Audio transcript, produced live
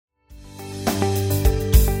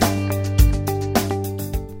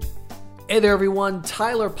Hey there everyone,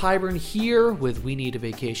 Tyler Pyburn here with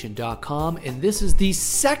WeNeedAVacation.com, and this is the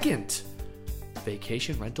second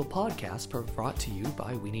vacation rental podcast brought to you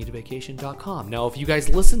by WeNeedAVacation.com. Now, if you guys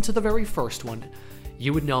listened to the very first one,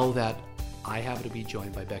 you would know that I happen to be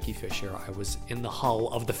joined by Becky Fisher. I was in the hull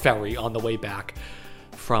of the ferry on the way back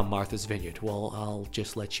from Martha's Vineyard. Well, I'll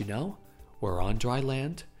just let you know, we're on dry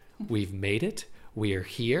land. We've made it. We are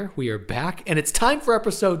here, we are back, and it's time for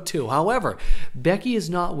episode 2. However, Becky is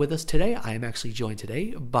not with us today. I am actually joined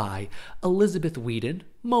today by Elizabeth Whedon.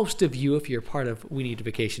 Most of you, if you're part of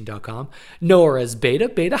WeNeedAVacation.com, know her as Beta.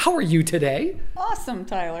 Beta, how are you today? Awesome,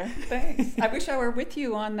 Tyler. Thanks. I wish I were with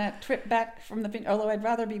you on that trip back from the vineyard, although I'd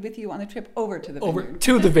rather be with you on the trip over to the vineyard. Over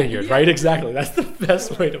to the vineyard, right? Exactly. That's the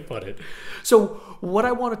best way to put it. So what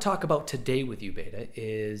I want to talk about today with you, Beta,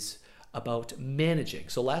 is about managing.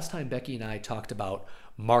 So last time Becky and I talked about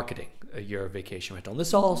marketing your vacation rental. And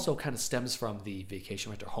this also kind of stems from the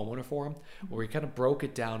Vacation Renter Homeowner Forum, where we kind of broke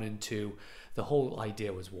it down into the whole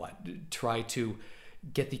idea was what? Try to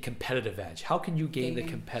get the competitive edge. How can you gain the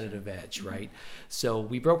competitive edge, right? So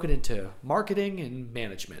we broke it into marketing and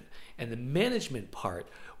management. And the management part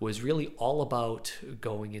was really all about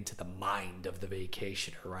going into the mind of the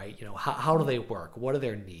vacationer, right? You know, how do they work? What are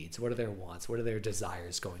their needs? What are their wants? What are their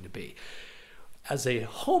desires going to be? As a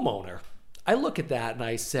homeowner, I look at that and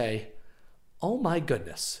I say, oh my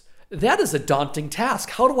goodness, that is a daunting task.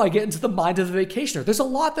 How do I get into the mind of the vacationer? There's a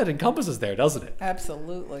lot that encompasses there, doesn't it?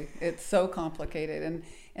 Absolutely. It's so complicated.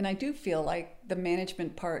 And I do feel like the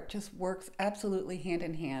management part just works absolutely hand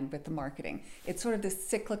in hand with the marketing. It's sort of this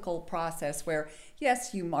cyclical process where,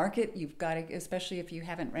 yes, you market. You've got to, especially if you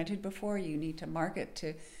haven't rented before, you need to market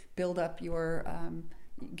to build up your,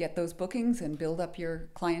 get those bookings and build up your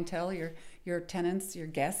clientele, your tenants, your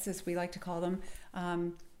guests, as we like to call them.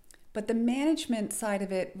 But the management side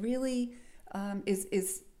of it really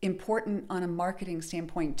is important on a marketing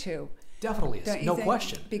standpoint too. Definitely is, no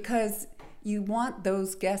question. Because you want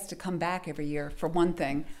those guests to come back every year, for one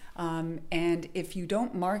thing. And if you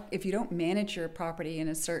don't manage your property in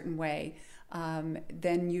a certain way,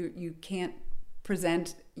 then you can't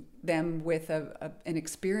present them with an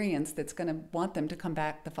experience that's going to want them to come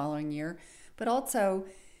back the following year. But also,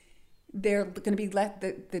 they're going to be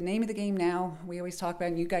the name of the game now. We always talk about,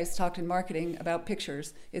 and you guys talked in marketing about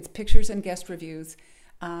pictures. It's pictures and guest reviews,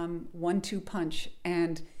 1-2 punch.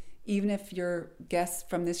 And even if your guests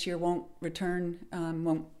from this year won't return,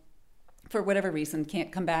 won't, for whatever reason,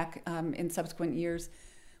 can't come back in subsequent years,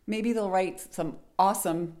 maybe they'll write some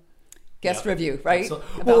awesome guest review, right?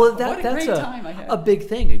 Well, that's a big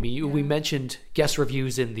thing. I mean, we mentioned guest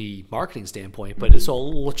reviews in the marketing standpoint, but so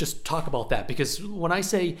let's just talk about that, because when I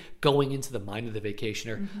say going into the mind of the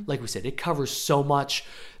vacationer, like we said, it covers so much.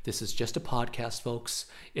 This is just a podcast, folks.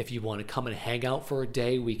 If you want to come and hang out for a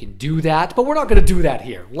day, we can do that, but we're not going to do that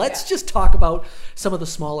here. Let's just talk about some of the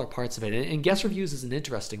smaller parts of it. And guest reviews is an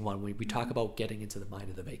interesting one when we talk about getting into the mind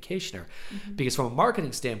of the vacationer, because from a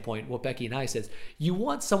marketing standpoint, what Becky and I said, you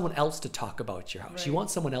want someone else to talk about your house. Right. You want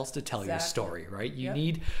someone else to tell your story, right? You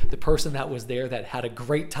need the person that was there that had a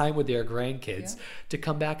great time with their grandkids to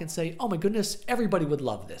come back and say, oh my goodness, everybody would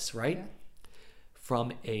love this, right? Yeah.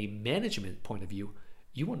 From a management point of view,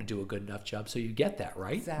 you want to do a good enough job so you get that,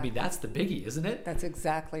 right? Exactly. I mean, that's the biggie, isn't it? That's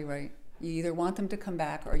exactly right. You either want them to come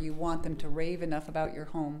back or you want them to rave enough about your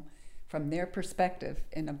home from their perspective,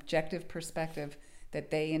 an objective perspective,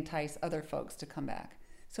 that they entice other folks to come back.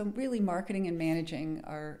 So really, marketing and managing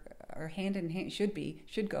are hand in hand,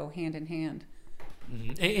 should go hand in hand.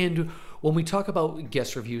 Mm-hmm. And when we talk about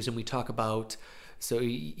guest reviews and we talk about, so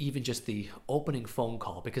even just the opening phone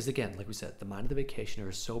call, because again, like we said, the mind of the vacationer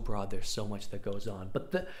is so broad, there's so much that goes on.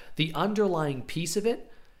 But the underlying piece of it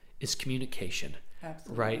is communication.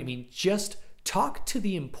 Absolutely. Right? I mean, just talk to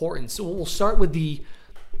the importance. So we'll start with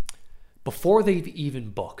before they've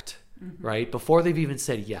even booked, right? Before they've even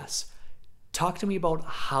said yes. Talk to me about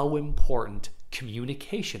how important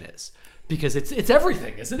communication is. Because it's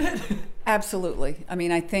everything, isn't it? Absolutely. I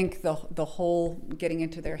mean, I think the whole getting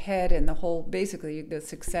into their head and the whole, basically the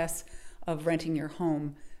success of renting your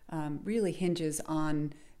home really hinges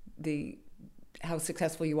on how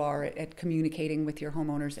successful you are at communicating with your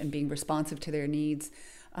homeowners and being responsive to their needs.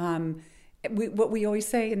 What we always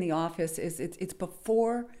say in the office is it's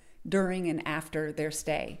before, during, and after their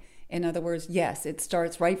stay. In other words, yes, it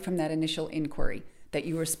starts right from that initial inquiry, that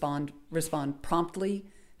you respond promptly,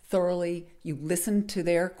 thoroughly, you listen to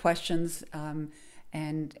their questions,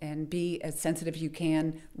 and be as sensitive as you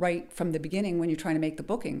can right from the beginning when you're trying to make the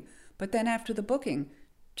booking. But then after the booking,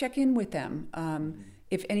 check in with them.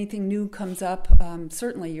 If anything new comes up,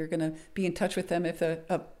 certainly you're going to be in touch with them if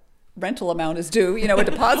a rental amount is due, a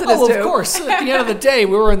deposit Oh, is due. of course. At the end of the day,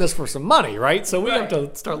 we were in this for some money, right? So we have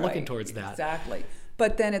Right, to start looking right, towards that. Exactly.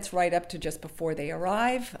 But then it's right up to just before they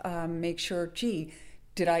arrive, make sure,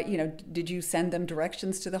 did you send them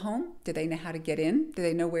directions to the home? Do they know how to get in? Do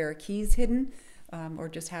they know where a key's hidden, or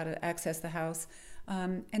just how to access the house?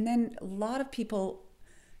 And then a lot of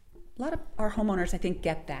our homeowners, I think,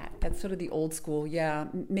 get that. That's sort of the old school,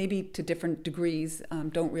 maybe to different degrees,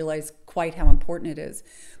 don't realize quite how important it is.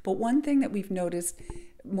 But one thing that we've noticed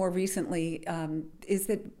more recently is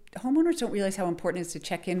that homeowners don't realize how important it is to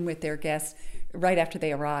check in with their guests right after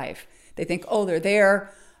they arrive. They think, oh, they're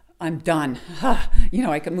there, I'm done.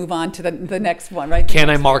 I can move on to the next one, right? Can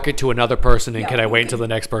I mark it to another person, and Yeah. can I wait until the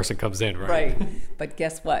next person comes in, right? Right. But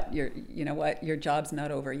guess what? Your job's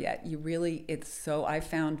not over yet. I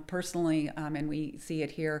found personally, and we see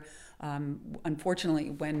it here,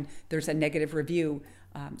 unfortunately, when there's a negative review,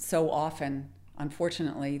 so often,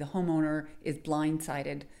 unfortunately, the homeowner is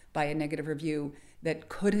blindsided by a negative review that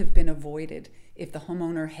could have been avoided if the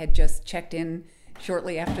homeowner had just checked in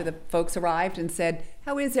shortly after the folks arrived and said,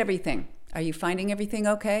 how is everything? Are you finding everything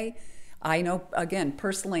okay? I know, again,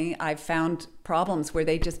 personally, I've found problems where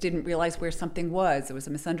they just didn't realize where something was. It was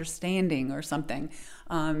a misunderstanding or something.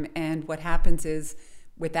 And what happens is,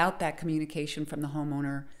 without that communication from the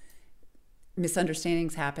homeowner,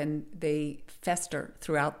 misunderstandings happen. They fester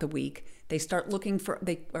throughout the week. They start but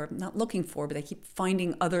they keep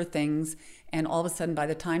finding other things. And all of a sudden, by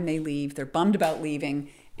the time they leave, they're bummed about leaving.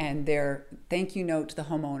 And their thank you note to the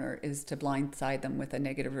homeowner is to blindside them with a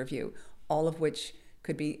negative review, all of which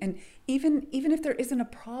could be, and even if there isn't a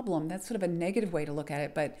problem, that's sort of a negative way to look at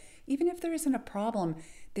it, but even if there isn't a problem,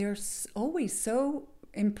 they're always so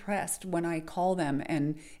impressed when I call them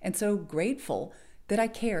and so grateful that I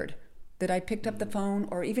cared, that I picked up the phone,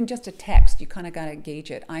 or even just a text. You kind of got to gauge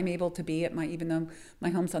it. I'm able to be at even though my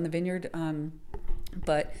home's on the vineyard,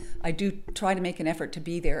 but I do try to make an effort to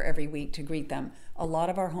be there every week to greet them. A lot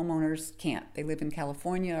of our homeowners can't. They live in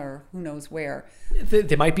California or who knows where.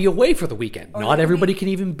 They might be away for the weekend. Or Not everybody can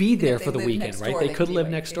even be there they for the live weekend, next right? door, They they could can live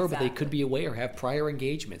be next door, but they could exactly. be away or have prior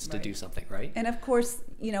engagements to Right. do something, right? And of course,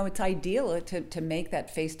 it's ideal to make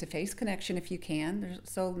that face-to-face connection if you can. There's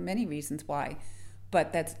so many reasons why,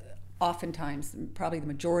 but that's oftentimes, probably the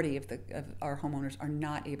majority of our homeowners are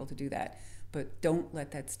not able to do that. But don't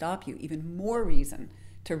let that stop you. Even more reason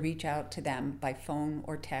to reach out to them by phone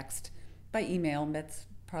or text, by email. That's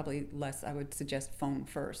probably less. I would suggest phone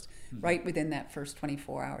first, right within that first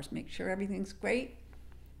 24 hours. Make sure everything's great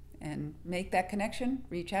and make that connection.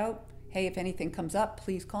 Reach out. Hey, if anything comes up,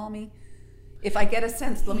 please call me. If I get a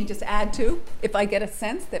sense, let me just add too, if I get a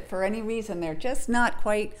sense that for any reason they're just not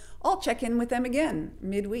quite, I'll check in with them again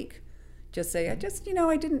midweek. Just say, I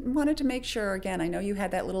wanted to make sure, again, I know you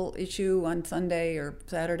had that little issue on Sunday or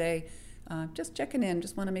Saturday. Just checking in,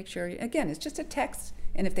 just want to make sure. Again, it's just a text.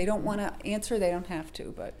 And if they don't want to answer, they don't have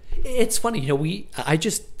to. But It's funny,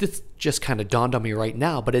 this just kind of dawned on me right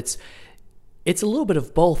now, but it's a little bit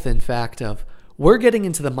of both, in fact, of we're getting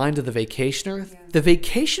into the mind of the vacationer. Yeah. The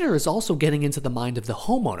vacationer is also getting into the mind of the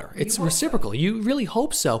homeowner. It's reciprocal. So. You really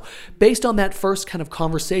hope so, based on that first kind of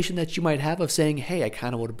conversation that you might have of saying, hey, I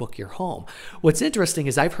kind of want to book your home. What's interesting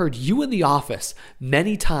is I've heard you in the office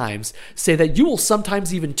many times say that you will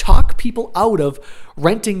sometimes even talk people out of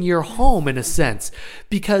renting your home in a sense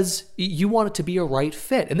because you want it to be a right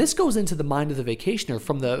fit. And this goes into the mind of the vacationer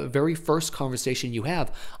from the very first conversation you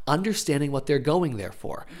have, understanding what they're going there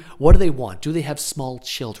for. What do they want? Do they have small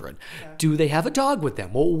children? Yeah. Do they have a dog with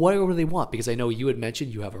them? Well, what do they want? Because I know you had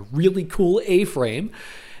mentioned you have a really cool A-frame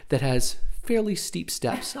that has fairly steep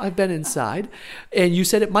steps. I've been inside. And you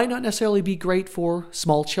said it might not necessarily be great for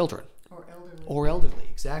small children. Or elderly,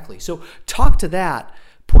 exactly. So talk to that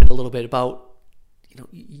point a little bit about,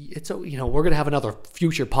 we're going to have another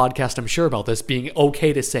future podcast, I'm sure, about this being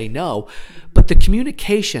okay to say no. But the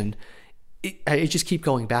communication, I just keep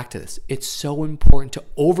going back to this. It's so important to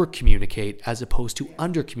over-communicate as opposed to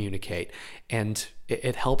under-communicate. And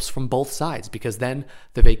it helps from both sides because then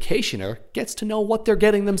the vacationer gets to know what they're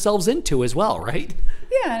getting themselves into as well, right?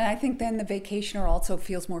 Yeah, and I think then the vacationer also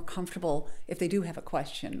feels more comfortable if they do have a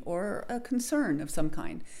question or a concern of some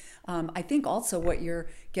kind. I think also what you're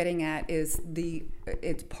getting at is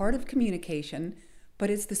it's part of communication, but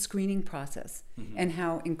it's the screening process and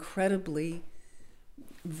how incredibly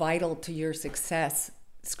vital to your success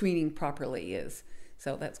screening properly is.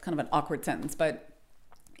 So that's kind of an awkward sentence, but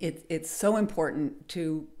it's so important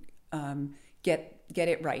to get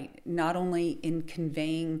it right, not only in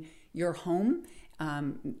conveying your home.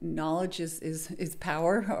 Knowledge is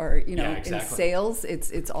power, or exactly. In sales,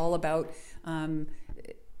 it's all about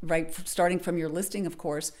right, starting from your listing, of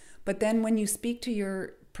course. But then when you speak to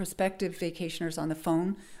your prospective vacationers on the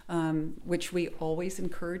phone, which we always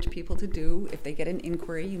encourage people to do, if they get an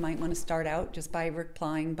inquiry, you might want to start out just by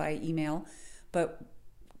replying by email, but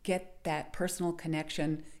get that personal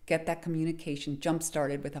connection, get that communication jump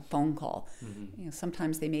started with a phone call. You know,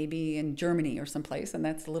 sometimes they may be in Germany or someplace, and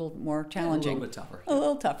that's a little more challenging. A little bit tougher. A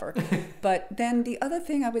little tougher. But then the other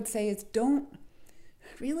thing I would say is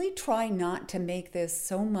really try not to make this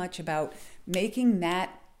so much about making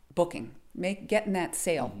that booking, getting that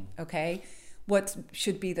sale, okay? What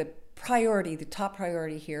should be the top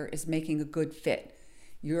priority here is making a good fit.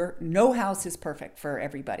 No house is perfect for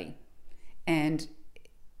everybody. And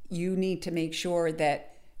you need to make sure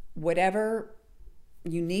that whatever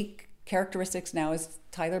unique characteristics, now as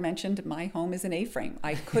Tyler mentioned, my home is an A-frame.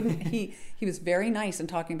 I couldn't, he was very nice in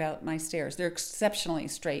talking about my stairs. They're exceptionally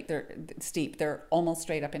straight, they're steep, they're almost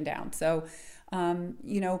straight up and down. So,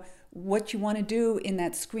 you know, what you want to do in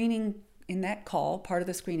that screening, in that call, part of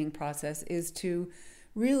the screening process is to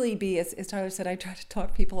really be, as Tyler said, I try to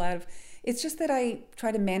talk people out of, it's just that I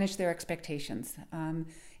try to manage their expectations.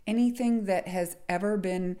 Anything that has ever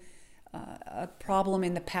been a problem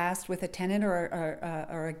in the past with a tenant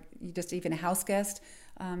or just even a house guest,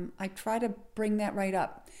 I try to bring that right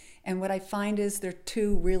up. And what I find is there are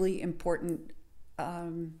two really important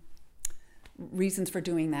reasons for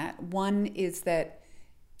doing that. One is that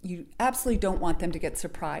you absolutely don't want them to get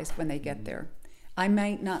surprised when they get there. I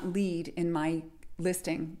might not lead in my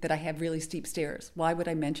listing that I have really steep stairs. Why would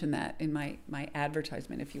I mention that in my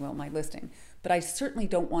advertisement, if you will, my listing? But I certainly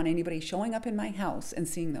don't want anybody showing up in my house and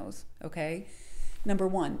seeing those, okay? Number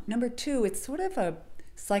one. Number two, it's sort of a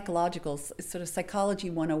psychology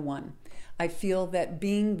 101. I feel that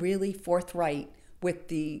being really forthright with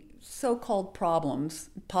the so-called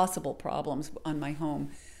problems, possible problems on my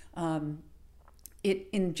home, it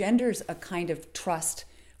engenders a kind of trust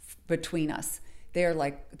between us. Their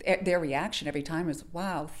reaction every time is,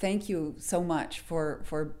 wow, thank you so much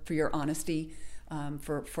for your honesty,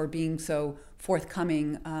 for being so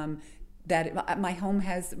forthcoming, that my home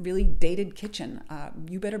has really dated kitchen.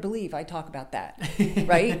 You better believe I talk about that,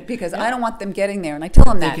 right? Because I don't want them getting there, and I tell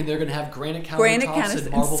them that. Thinking they're going to have granite countertops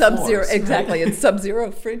and marble sub-zero, floors. exactly, and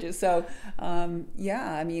sub-zero fridges. So,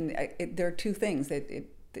 yeah, I mean, there are two things.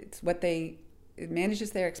 It's what it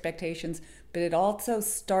manages their expectations, but it also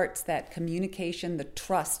starts that communication, the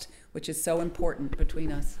trust, which is so important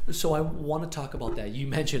between us. So I want to talk about that. You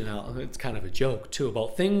mentioned, it's kind of a joke too,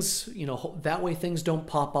 about things, you know, that way things don't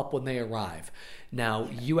pop up when they arrive. Now,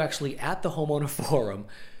 you actually at the homeowner forum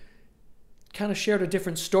kind of shared a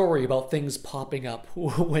different story about things popping up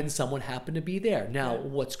when someone happened to be there. Now,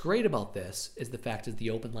 what's great about this is the fact is the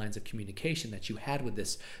open lines of communication that you had with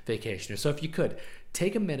this vacationer. So if you could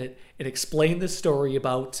take a minute and explain this story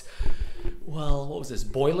about, well, what was this?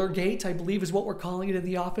 Boilergate, I believe is what we're calling it in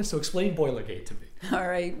the office. So explain Boilergate to me. All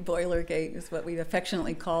right, Boilergate is what we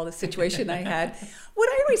affectionately call the situation I had. What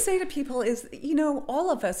I always say to people is, you know,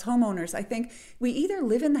 all of us homeowners, I think we either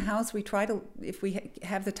live in the house, we try to, if we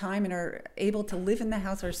have the time and are able to live in the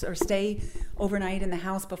house or stay overnight in the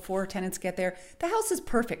house before tenants get there. The house is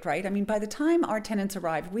perfect, right? I mean, by the time our tenants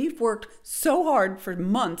arrive, we've worked so hard for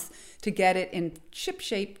months to get it in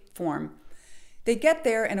ship-shape form. They get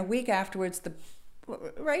there, and a week afterwards,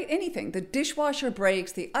 anything. The dishwasher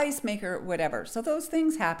breaks, the ice maker, whatever. So those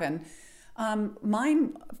things happen.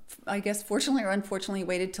 Mine, I guess, fortunately or unfortunately,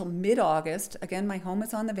 waited till mid-August. Again, my home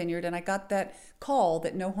is on the vineyard, and I got that call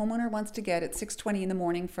that no homeowner wants to get at 6:20 in the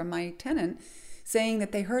morning from my tenant saying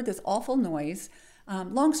that they heard this awful noise.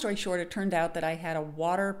 Long story short, it turned out that I had a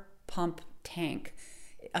water pump tank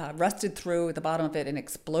rusted through at the bottom of it and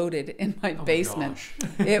exploded in my basement.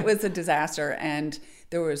 It was a disaster, and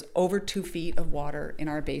there was over 2 feet of water in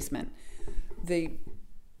our basement. The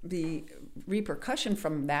repercussion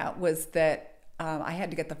from that was that I had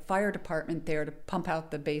to get the fire department there to pump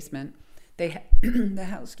out the basement. The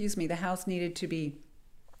house needed to be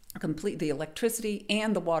complete. The electricity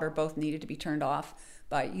and the water both needed to be turned off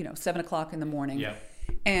by 7 o'clock in the morning. Yeah.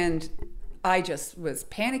 And I just was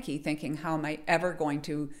panicky, thinking, how am I ever going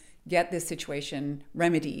to get this situation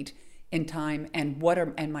remedied in time, and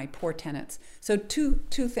my poor tenants. So two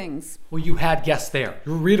things. Well, you had guests there.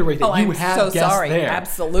 You reiterated you had so guests sorry. there.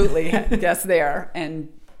 Absolutely had guests there, and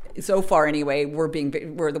so far anyway, we're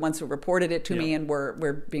the ones who reported it to me, and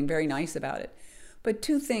we're being very nice about it. But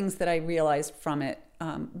two things that I realized from it.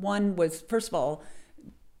 One was, first of all,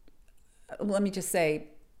 let me just say,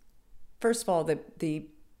 first of all, the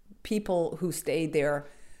people who stayed there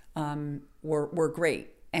were great,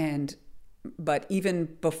 but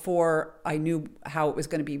even before I knew how it was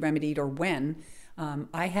going to be remedied or when,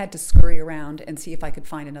 I had to scurry around and see if I could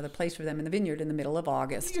find another place for them in the vineyard in the middle of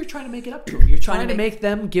August. You're trying to make it up to them. You're trying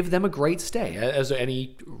to give them a great stay, as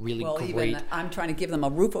any really great. Even I'm trying to give them a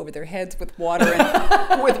roof over their heads with water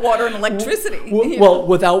and electricity. Well,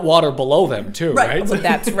 without water below them too, right? Well,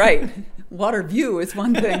 that's right. Water view is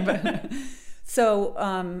one thing, but so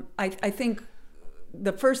I think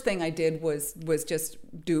the first thing I did was just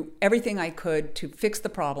do everything I could to fix the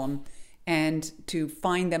problem and to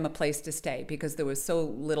find them a place to stay, because there was so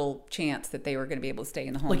little chance that they were going to be able to stay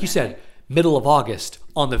in the home. Like you said, middle of August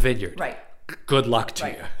on the vineyard. Right. Good luck to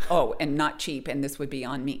you. Oh, and not cheap, and this would be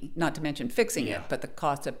on me, not to mention fixing it, but the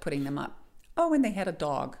cost of putting them up. Oh, and they had a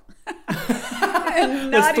dog.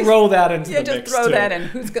 Let's throw that into the mix. Just throw that in.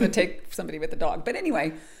 Who's going to take somebody with a dog? But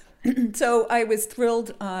anyway, so I was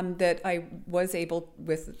thrilled that I was able,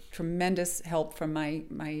 with tremendous help from my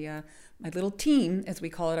little team, as we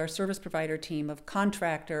call it, our service provider team of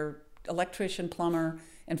contractor, electrician, plumber,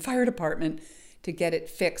 and fire department, to get it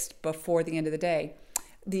fixed before the end of the day.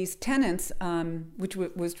 These tenants, which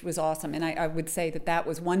was awesome, and I would say that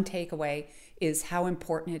was one takeaway, is how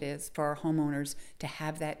important it is for our homeowners to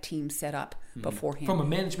have that team set up beforehand. From a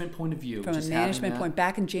management point of view. From a management point,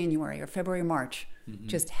 back in January or February, March,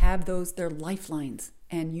 just have their lifelines.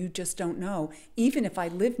 And you just don't know. Even if I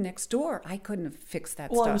lived next door, I couldn't have fixed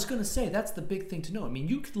that stuff. Well, I was going to say, that's the big thing to know. I mean,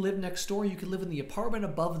 you could live next door, you could live in the apartment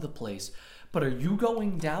above the place, but are you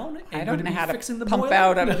going down and I don't know how to fixing the pump boiler?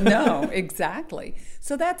 Out of it. No, exactly.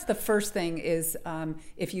 So that's the first thing is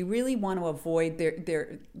if you really want to avoid,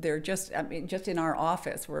 they're just, I mean, just in our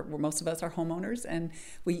office, where most of us are homeowners, and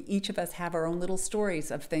each of us have our own little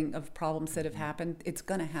stories of problems that have happened. It's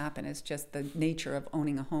going to happen. It's just the nature of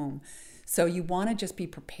owning a home. So you want to just be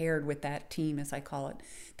prepared with that team, as I call it.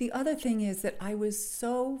 The other thing is that I was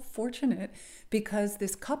so fortunate, because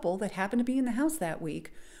this couple that happened to be in the house that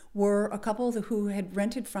week were a couple who had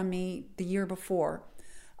rented from me the year before.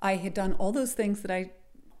 I had done all those things that I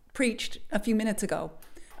preached a few minutes ago.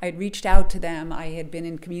 I had reached out to them. I had been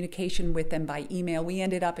in communication with them by email. We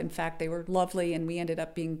ended up, in fact, they were lovely, and we ended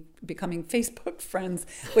up becoming Facebook friends,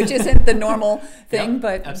 which isn't the normal thing.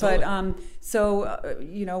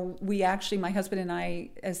 We actually, my husband and I,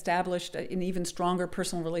 established an even stronger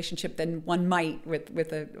personal relationship than one might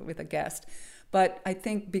with a guest. But I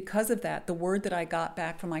think because of that, the word that I got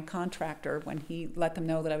back from my contractor when he let them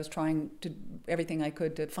know that I was trying to do everything I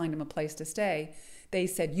could to find him a place to stay, they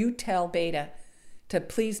said, "You tell Beta to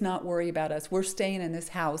please not worry about us. We're staying in this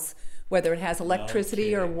house, whether it has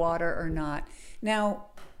electricity or water or not." Now,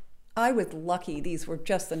 I was lucky. These were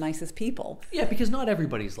just the nicest people. Yeah, because not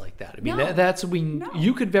everybody's like that. I mean,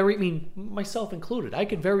 you could myself included, I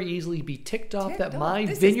could very easily be ticked off that my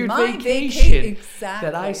vineyard vacation exactly.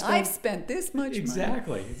 that I've spent this much money.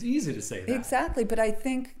 Exactly. It's easy to say that. Exactly. But I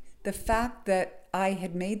think the fact that I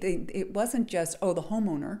had made it wasn't just, the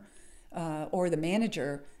homeowner or the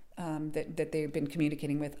manager that they've been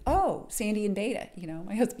communicating with. Oh, Sandy and Beta.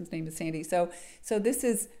 My husband's name is Sandy. So this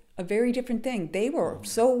is a very different thing. They were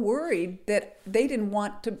so worried that they didn't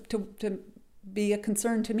want to be a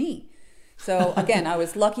concern to me. So again, I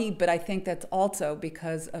was lucky, but I think that's also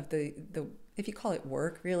because of the if you call it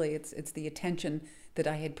work, really, it's the attention that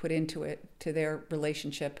I had put into it, to their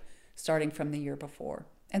relationship, starting from the year before,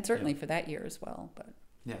 and certainly for that year as well. But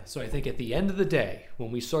yeah, so I think at the end of the day,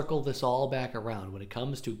 when we circle this all back around, when it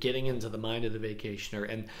comes to getting into the mind of the vacationer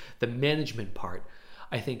and the management part,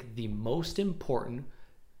 I think the most important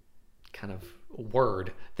kind of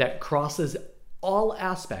word that crosses all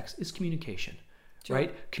aspects is communication. Sure.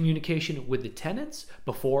 Right? Communication with the tenants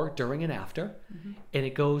before, during, and after. Mm-hmm. And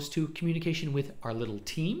it goes to communication with our little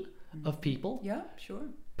team of people. Yeah, sure.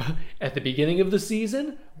 At the beginning of the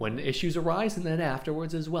season, when issues arise, and then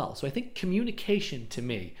afterwards as well. So I think communication, to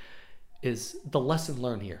me, is the lesson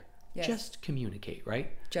learned here. Yes. Just communicate,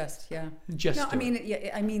 right? Just, yeah. I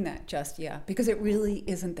mean that, just, yeah. Because it really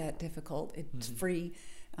isn't that difficult. It's free.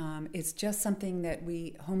 It's just something that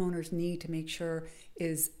we homeowners need to make sure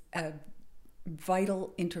is a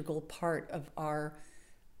vital, integral part of our,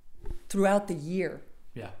 throughout the year,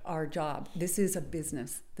 our job. This is a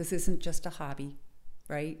business. This isn't just a hobby,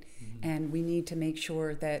 right? Mm-hmm. And we need to make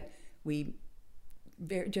sure that we,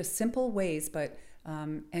 just simple ways, but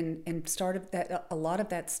and start that. A lot of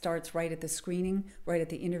that starts right at the screening, right at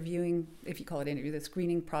the interviewing, if you call it interview, the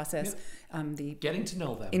screening process, the getting to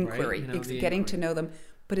know them, inquiry, right? Getting to know them.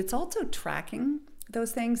 But it's also tracking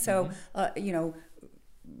those things. So,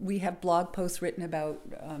 we have blog posts written about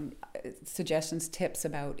suggestions, tips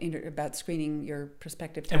about screening your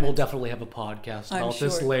prospective And we'll tenants. definitely have a podcast about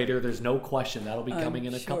this sure. later. There's no question. That'll be coming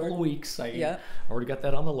in a sure. couple of weeks. I Yeah. already got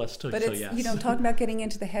that on the list. But so it's, yes. talking about getting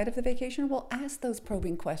into the head of the vacation, well, ask those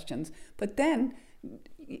probing questions. But then,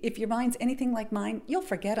 if your mind's anything like mine, you'll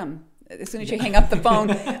forget them as soon as you hang up the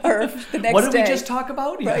phone or the next day. What did we just talk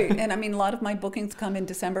about? Yeah. Right. And I mean, a lot of my bookings come in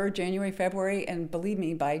December, January, February, and believe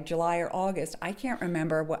me, by July or August, I can't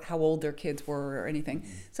remember how old their kids were or anything.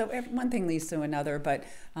 So one thing leads to another, but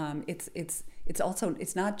it's also,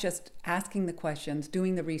 it's not just asking the questions,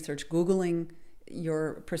 doing the research, Googling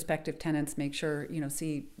your prospective tenants, make sure,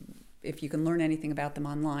 see if you can learn anything about them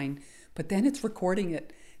online, but then it's recording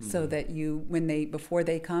it so that before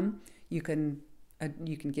they come, you can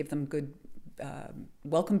give them good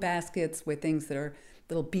welcome baskets with things that are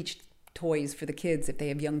little beach toys for the kids if they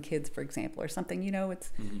have young kids, for example, or something.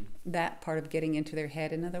 It's that part of getting into their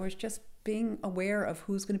head. In other words, just being aware of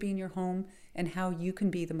who's going to be in your home and how you can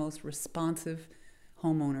be the most responsive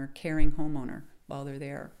homeowner, caring homeowner while they're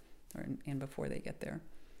there and before they get there.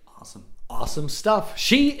 Awesome stuff.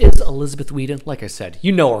 She is Elizabeth Whedon. Like I said,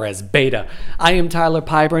 you know her as Beta. I am Tyler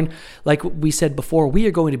Pybron. Like we said before, we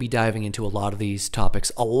are going to be diving into a lot of these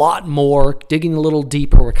topics, a lot more, digging a little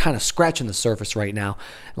deeper. We're kind of scratching the surface right now.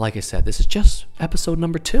 And like I said, this is just episode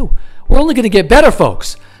number 2. We're only going to get better,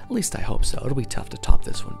 folks. At least I hope so. It'll be tough to top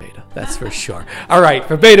this one, Beta. That's for sure. All right,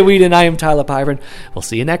 for Beta Whedon, I am Tyler Pybron. We'll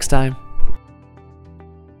see you next time.